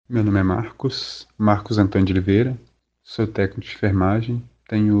Meu nome é Marcos Antônio de Oliveira, sou técnico de enfermagem,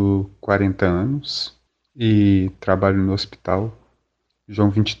 tenho 40 anos e trabalho no Hospital João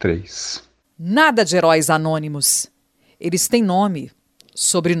 23. Nada de heróis anônimos. Eles têm nome,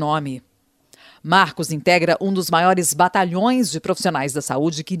 sobrenome. Marcos integra um dos maiores batalhões de profissionais da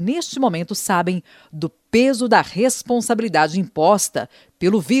saúde que, neste momento, sabem do peso da responsabilidade imposta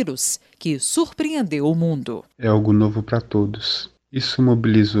pelo vírus que surpreendeu o mundo. É algo novo para todos. Isso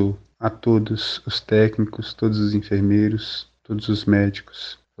mobilizou a todos os técnicos, todos os enfermeiros, todos os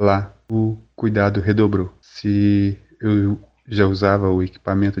médicos. Lá, o cuidado redobrou. Se eu já usava o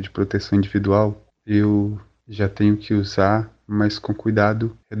equipamento de proteção individual, eu já tenho que usar, mas com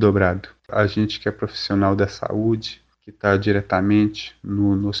cuidado redobrado. A gente que é profissional da saúde, que está diretamente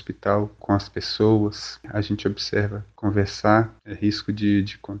no hospital com as pessoas, a gente observa conversar, é risco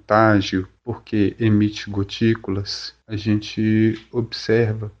de contágio, porque emite gotículas. A gente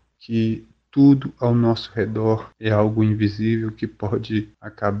observa que tudo ao nosso redor é algo invisível que pode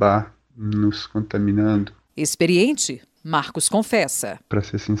acabar nos contaminando. Experiente, Marcos confessa. Para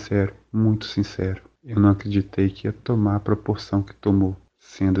ser sincero, muito sincero, eu não acreditei que ia tomar a proporção que tomou,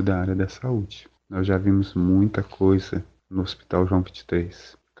 sendo da área da saúde. Nós já vimos muita coisa no Hospital João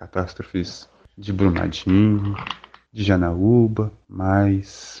 23. Catástrofes de Brumadinho, de Janaúba,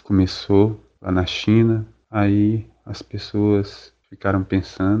 mas começou lá na China. Aí as pessoas ficaram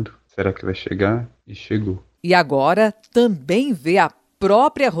pensando, será que vai chegar? E chegou. E agora também vê a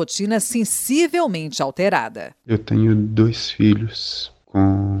própria rotina sensivelmente alterada. Eu tenho 2 filhos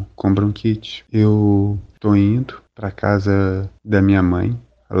com bronquite. Eu estou indo para casa da minha mãe.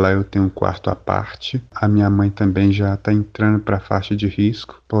 Lá eu tenho um quarto à parte. A minha mãe também já está entrando para a faixa de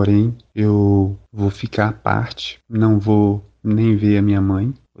risco. Porém, eu vou ficar à parte. Não vou nem ver a minha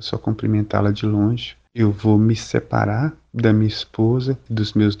mãe. Vou só cumprimentá-la de longe. Eu vou me separar da minha esposa e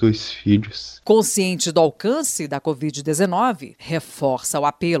dos meus 2 filhos. Consciente do alcance da Covid-19, reforça o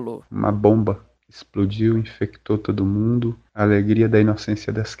apelo. Uma bomba explodiu, infectou todo mundo. A alegria da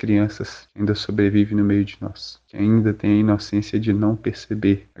inocência das crianças que ainda sobrevive no meio de nós, que ainda tem a inocência de não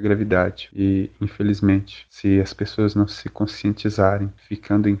perceber a gravidade. E, infelizmente, se as pessoas não se conscientizarem,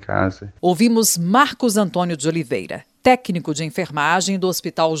 ficando em casa. Ouvimos Marcos Antônio de Oliveira, técnico de enfermagem do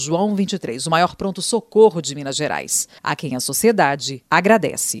Hospital João 23, o maior pronto-socorro de Minas Gerais, a quem a sociedade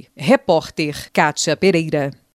agradece. Repórter Kátia Pereira.